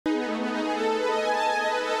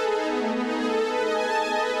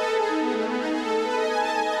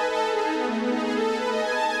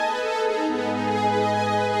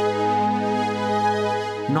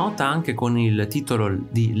nota anche con il titolo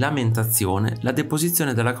di Lamentazione, la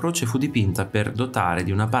deposizione della croce fu dipinta per dotare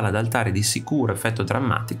di una pala d'altare di sicuro effetto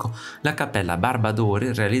drammatico la Cappella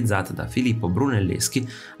Barbadori realizzata da Filippo Brunelleschi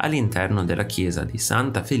all'interno della chiesa di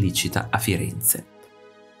Santa Felicita a Firenze.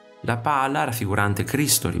 La pala, raffigurante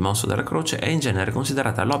Cristo rimosso dalla croce, è in genere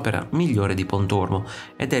considerata l'opera migliore di Pontormo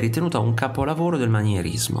ed è ritenuta un capolavoro del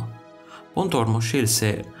manierismo. Pontormo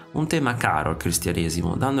scelse un tema caro al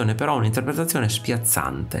cristianesimo, dandone però un'interpretazione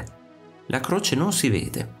spiazzante. La croce non si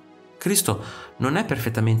vede. Cristo non è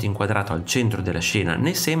perfettamente inquadrato al centro della scena,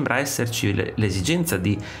 né sembra esserci l'esigenza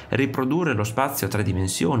di riprodurre lo spazio a 3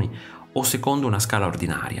 dimensioni o secondo una scala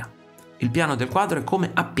ordinaria. Il piano del quadro è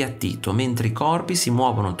come appiattito, mentre i corpi si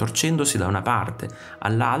muovono torcendosi da una parte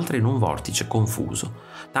all'altra in un vortice confuso,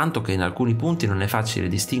 tanto che in alcuni punti non è facile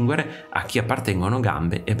distinguere a chi appartengono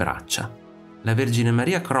gambe e braccia. La Vergine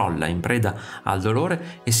Maria crolla in preda al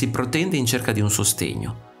dolore e si protende in cerca di un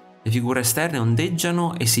sostegno. Le figure esterne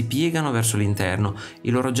ondeggiano e si piegano verso l'interno,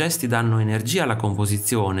 i loro gesti danno energia alla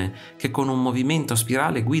composizione, che con un movimento a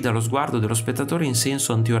spirale guida lo sguardo dello spettatore in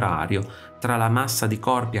senso antiorario, tra la massa di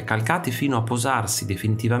corpi accalcati fino a posarsi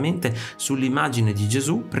definitivamente sull'immagine di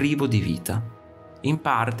Gesù privo di vita. In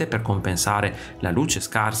parte, per compensare la luce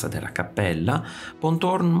scarsa della cappella,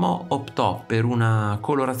 Pontormo optò per una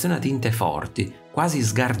colorazione a tinte forti, quasi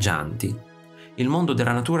sgargianti. Il mondo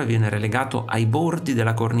della natura viene relegato ai bordi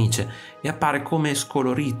della cornice e appare come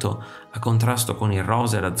scolorito a contrasto con il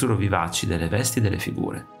rosa e l'azzurro vivaci delle vesti delle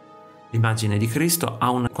figure. L'immagine di Cristo ha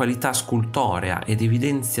una qualità scultorea ed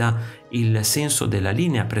evidenzia il senso della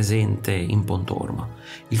linea presente in Pontormo.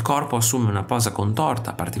 Il corpo assume una posa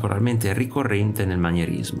contorta, particolarmente ricorrente nel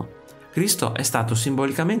manierismo. Cristo è stato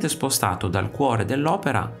simbolicamente spostato dal cuore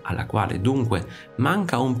dell'opera, alla quale dunque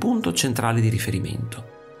manca un punto centrale di riferimento.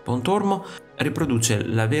 Pontormo riproduce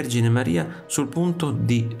la Vergine Maria sul punto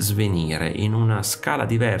di svenire, in una scala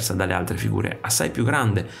diversa dalle altre figure, assai più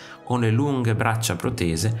grande, con le lunghe braccia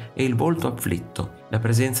protese e il volto afflitto. La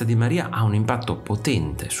presenza di Maria ha un impatto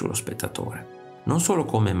potente sullo spettatore, non solo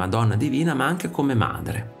come Madonna divina, ma anche come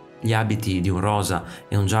madre. Gli abiti di un rosa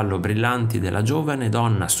e un giallo brillanti della giovane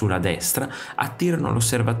donna sulla destra attirano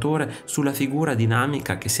l'osservatore sulla figura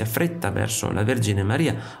dinamica che si affretta verso la Vergine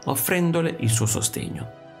Maria, offrendole il suo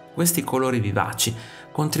sostegno. Questi colori vivaci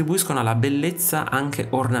contribuiscono alla bellezza anche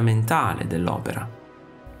ornamentale dell'opera.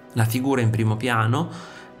 La figura in primo piano,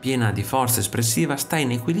 piena di forza espressiva, sta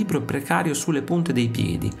in equilibrio precario sulle punte dei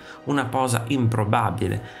piedi, una posa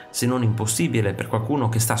improbabile, se non impossibile per qualcuno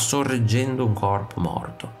che sta sorreggendo un corpo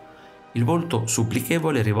morto. Il volto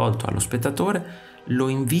supplichevole rivolto allo spettatore lo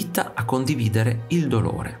invita a condividere il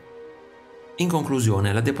dolore. In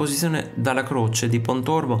conclusione, la deposizione dalla croce di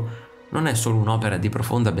Pontormo non è solo un'opera di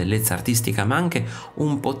profonda bellezza artistica, ma anche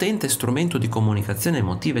un potente strumento di comunicazione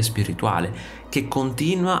emotiva e spirituale che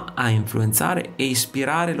continua a influenzare e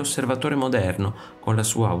ispirare l'osservatore moderno con la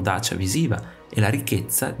sua audacia visiva e la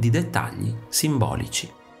ricchezza di dettagli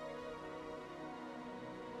simbolici.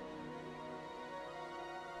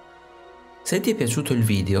 Se ti è piaciuto il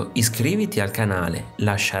video, iscriviti al canale,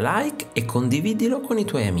 lascia like e condividilo con i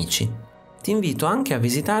tuoi amici. Ti invito anche a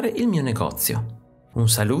visitare il mio negozio. Un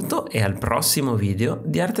saluto e al prossimo video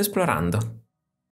di Artesplorando.